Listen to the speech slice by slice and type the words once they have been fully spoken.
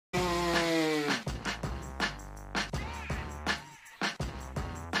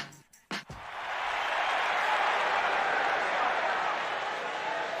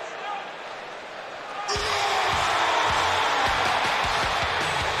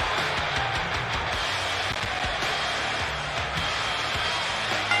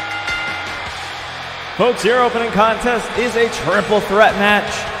Folks, your opening contest is a triple threat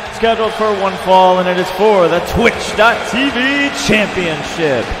match scheduled for one fall, and it is for the Twitch.tv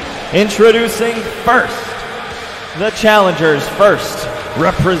Championship. Introducing first, the challengers first,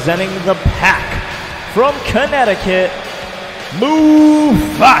 representing the pack from Connecticut,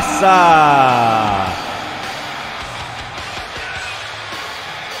 Mufasa.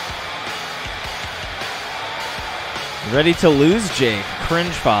 Ready to lose, Jake?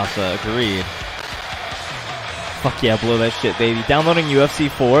 Cringe Fasa, agreed. Fuck yeah, blow that shit, baby. Downloading UFC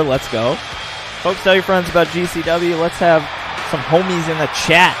 4, let's go. Folks, tell your friends about GCW. Let's have some homies in the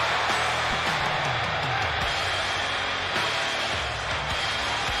chat.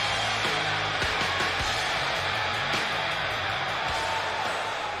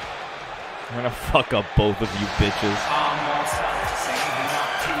 I'm gonna fuck up both of you bitches.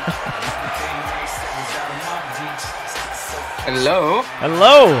 Hello.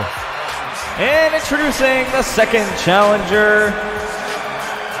 Hello. And introducing the second challenger.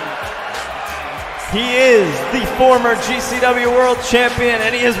 He is the former GCW World Champion,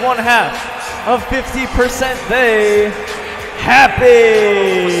 and he is one half of 50% They,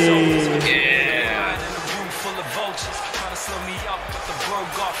 Happy. Yeah.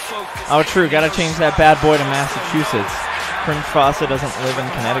 Oh, true. Gotta change that bad boy to Massachusetts. Cringe Fawcett doesn't live in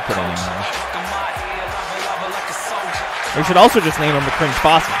Connecticut anymore. We should also just name him the Cringe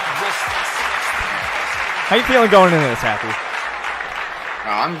Fawcett. How you feeling going into this, Happy?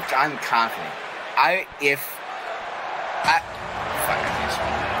 Oh, I'm confident. I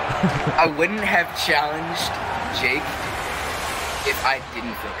wouldn't have challenged Jake if I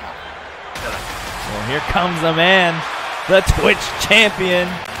didn't feel confident. Well, here comes the man, the Twitch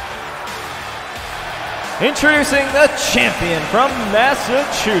champion. Introducing the champion from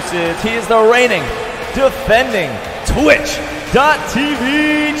Massachusetts. He is the reigning, defending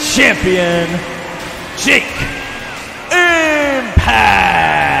Twitch.tv champion, Jake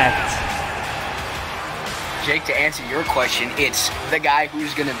Impact. Jake, to answer your question, it's the guy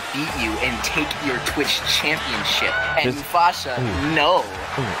who's gonna beat you and take your Twitch championship. And Mufasa, no.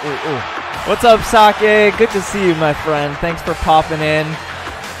 What's up, Sake? Good to see you, my friend. Thanks for popping in.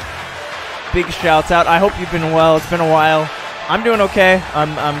 Big shouts out. I hope you've been well. It's been a while. I'm doing okay.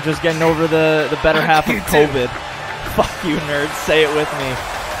 I'm just getting over the better half of COVID. Fuck you, nerd. Say it with me.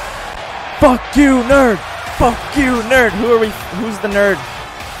 Fuck you, nerd. Fuck you, nerd. Who's the nerd? I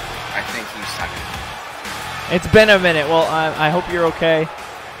think he's sucking. It's been a minute. Well, I hope you're okay.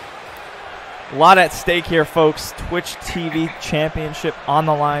 A lot at stake here, folks. Twitch TV Championship on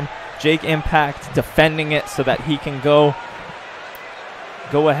the line. Jake Impact defending it so that he can go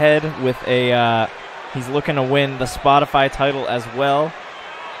ahead with a... he's looking to win the Spotify title as well.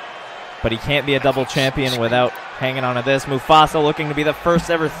 But he can't be a double champion without hanging on to this. Mufasa looking to be the first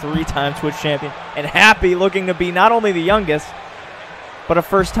ever 3-time Twitch champion. And Happy looking to be not only the youngest, but a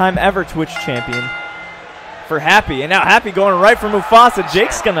first-time ever Twitch champion for Happy. And now Happy going right for Mufasa.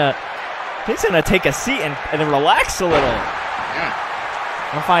 Jake's gonna take a seat and relax a little.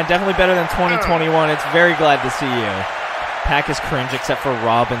 I'm fine. Definitely better than 2021. It's very glad to see you. Pack is cringe except for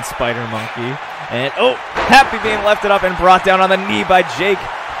Rob and Spider Monkey. And, oh, Happy being lifted up and brought down on the knee by Jake.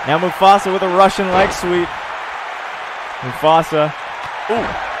 Now Mufasa with a Russian leg sweep. Mufasa. Ooh.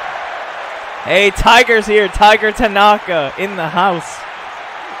 Hey, Tiger's here. Tiger Tanaka in the house.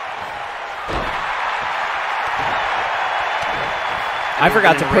 I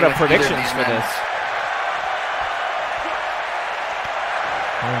forgot to put up predictions for this.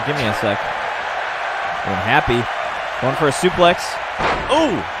 Give me a sec. I'm Happy. Going for a suplex.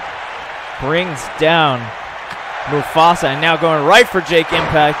 Ooh! Brings down Mufasa, and now going right for Jake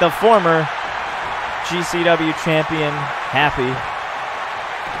Impact, the former GCW champion, Happy. Can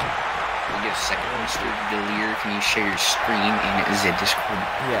you get a second, Mr. Galeer? Can you share your screen in the Discord?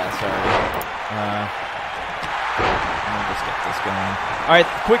 Yeah, sorry. Let me just get this going. All right,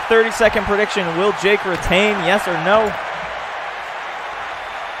 quick 30-second prediction. Will Jake retain, yes or no?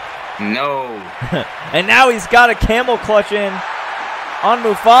 No. And now he's got a camel clutch in on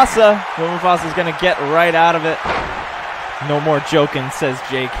Mufasa. Well, Mufasa's going to get right out of it. No more joking, says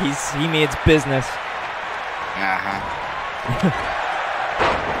Jake. He means business.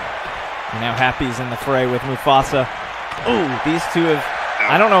 Now Happy's in the fray with Mufasa. Ooh, these two have...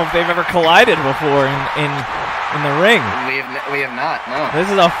 I don't know if they've ever collided before in the ring. We have not, no.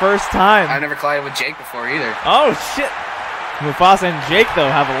 This is our first time. I've never collided with Jake before either. Oh, shit. Mufasa and Jake, though,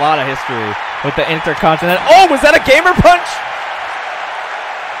 have a lot of history with the Intercontinental. Oh, was that a gamer punch?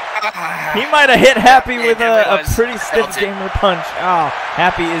 He might have hit Happy with a pretty stiff gamer punch. Oh,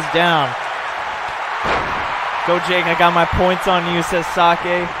 Happy is down. Go, Jake. I got my points on you, says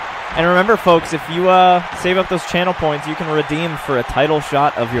Sake. And remember, folks, if you save up those channel points, you can redeem for a title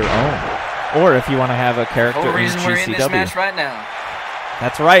shot of your own. Or if you want to have a character in GCW. The whole reason we're in this match right now.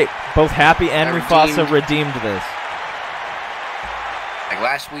 That's right. Both Happy and Mufasa redeemed this. Like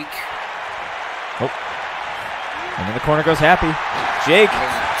last week. Oh. Into the corner goes Happy. Jake. It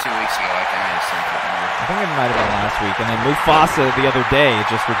was 2 weeks ago. I think it might have been last week. And then Mufasa the other day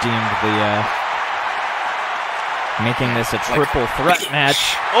just redeemed the... making this a triple threat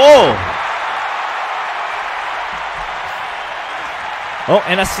match. Oh! Oh,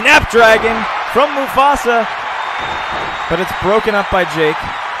 and a Snapdragon from Mufasa. But it's broken up by Jake.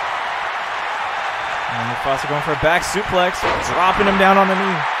 And Mufasa going for a back suplex. Dropping him down on the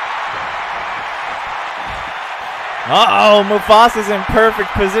knee. Uh-oh, Mufasa's in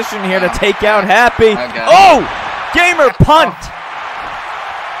perfect position here to take out Happy. Oh! Gamer punt!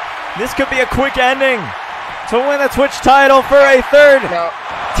 This could be a quick ending to win the Twitch title for a third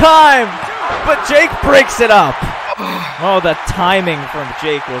time. But Jake breaks it up. Oh, the timing from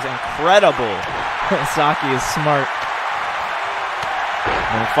Jake was incredible. Saki is smart.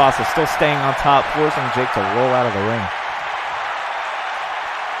 And Mufasa still staying on top, forcing Jake to roll out of the ring.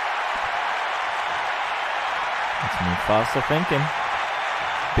 That's Mufasa thinking.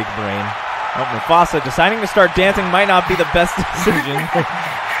 Big brain. Oh, Mufasa deciding to start dancing might not be the best decision.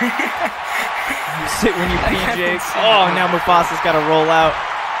 You sit when you pee, Jake. Oh, now Mufasa's got to roll out.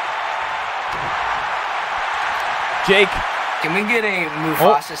 Jake. Can we get a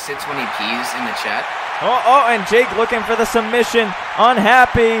Mufasa sits when he pees in the chat? Oh, and Jake looking for the submission.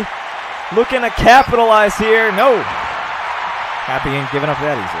 Unhappy. Looking to capitalize here. No. Happy ain't giving up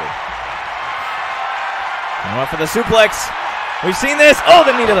that easily. And up for the suplex. We've seen this. Oh,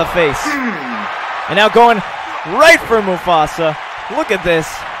 the knee to the face. And now going right for Mufasa. Look at this.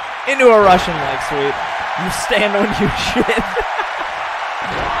 Into a Russian leg sweep. You stand when you shit.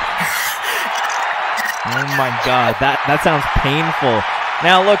 Oh my God, that sounds painful.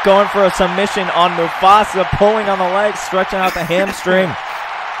 Now look, going for a submission on Mufasa, pulling on the leg, stretching out the hamstring.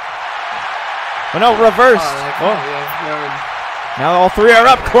 Oh no, reversed. Oh. Now all three are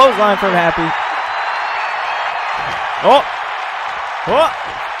up. Clothesline from Happy. Oh. Oh.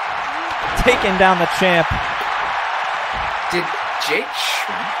 Taking down the champ. Did Jake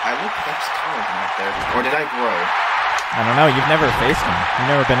shrink? I look that's taller than right there. Or did I grow? I don't know. You've never faced him.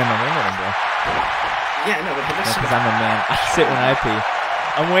 You've never been in the ring with him, bro. Yeah, no, but that's because I'm a man. I sit when I pee.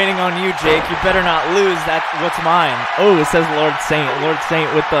 I'm waiting on you, Jake. You better not lose. That's what's mine. Oh, it says Lord Saint. Lord Saint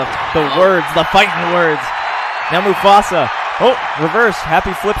with the words, the fighting words. Now Mufasa. Oh, reverse.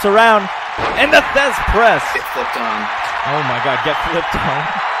 Happy flips around. And the Thez press. Get flipped on. Oh my God, get flipped on.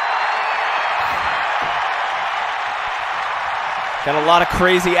 Got a lot of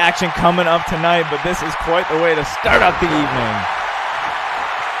crazy action coming up tonight, but this is quite the way to start out the evening.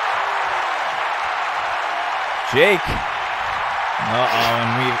 Jake. Uh-oh, and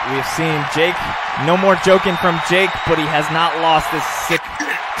we've seen Jake. No more joking from Jake, but he has not lost his sick,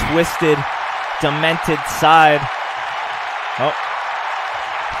 twisted, demented side. Oh.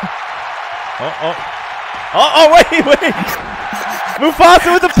 Oh, wait. Mufasa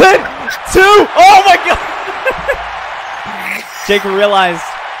with the pin. 2. Oh, my God. Jake realized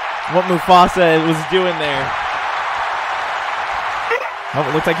what Mufasa was doing there. Oh,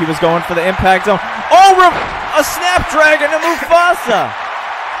 it looked like he was going for the impact zone. Oh, a Snapdragon to Mufasa.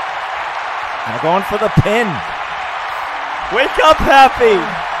 Now going for the pin. Wake up, Happy.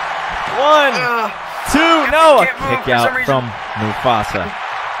 1, 2, no. A kick out from Mufasa.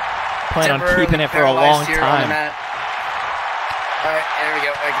 Plan on keeping it for a long time. Alright, there we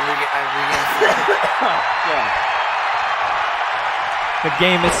go. I regained. The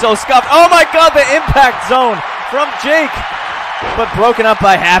game is so scuffed. Oh my God, the impact zone from Jake. But broken up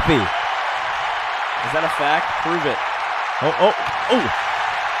by Happy. Is that a fact? Prove it. Oh.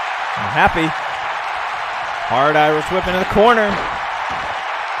 Happy. Hard Irish whip into the corner.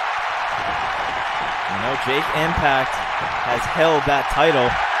 You know, Jake Impact has held that title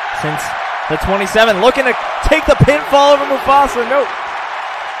since the 27th. Looking to take the pinfall over Mufasa. No.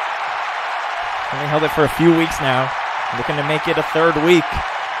 Only held it for a few weeks now. Looking to make it a third week.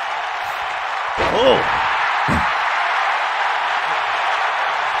 Oh.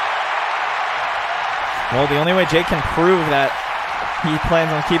 Well, the only way Jake can prove that he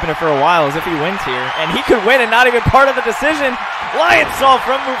plans on keeping it for a while is if he wins here. And he could win and not even part of the decision. Lion Salt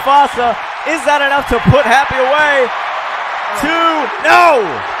from Mufasa. Is that enough to put Happy away? 2. No!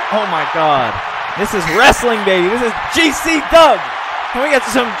 Oh my God. This is wrestling, baby. This is GCW. Can we get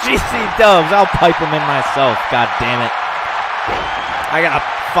some GC dubs? I'll pipe them in myself. God damn it. I gotta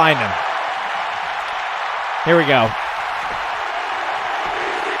find him. Here we go.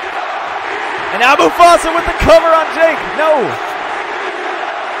 now Mufasa with the cover on Jake. No.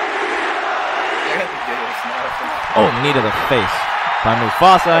 Oh, knee to the face by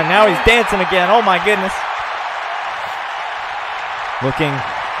Mufasa. And now he's dancing again. Oh, my goodness. Looking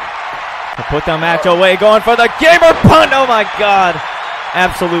to put the match away. Going for the gamer punt. Oh, my God.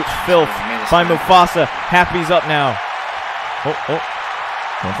 Absolute filth by Mufasa. Happy's up now. Oh, oh.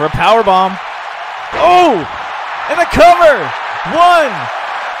 Going for a power bomb. Oh! And the cover. 1,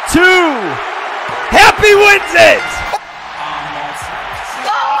 2. Happy wins it!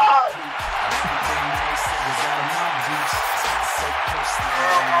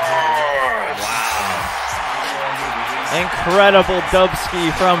 Incredible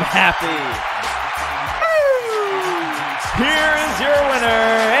dubski from Happy. Here is your winner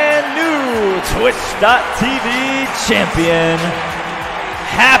and new Twitch.tv champion,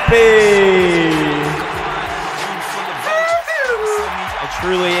 Happy. It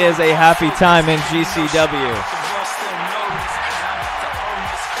truly is a happy time in GCW.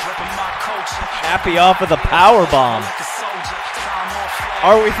 Happy off of the power bomb.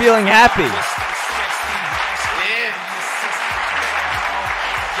 Are we feeling happy?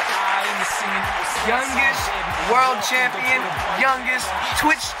 Youngest world champion, youngest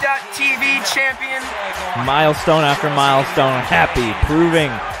Twitch.tv champion. Milestone after milestone, Happy, proving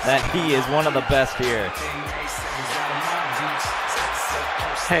that he is one of the best here.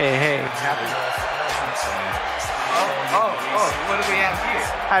 Hey. Oh, what do we have here?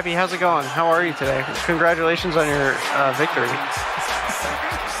 Happy, how's it going? How are you today? Congratulations on your victory.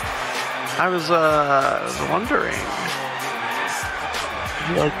 I was wondering.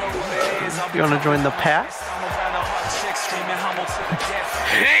 You want to join the pack?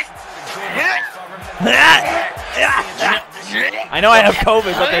 I know I have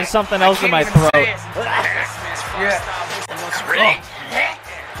COVID, but there's something else in my throat.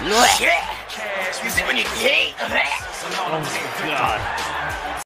 Oh, God.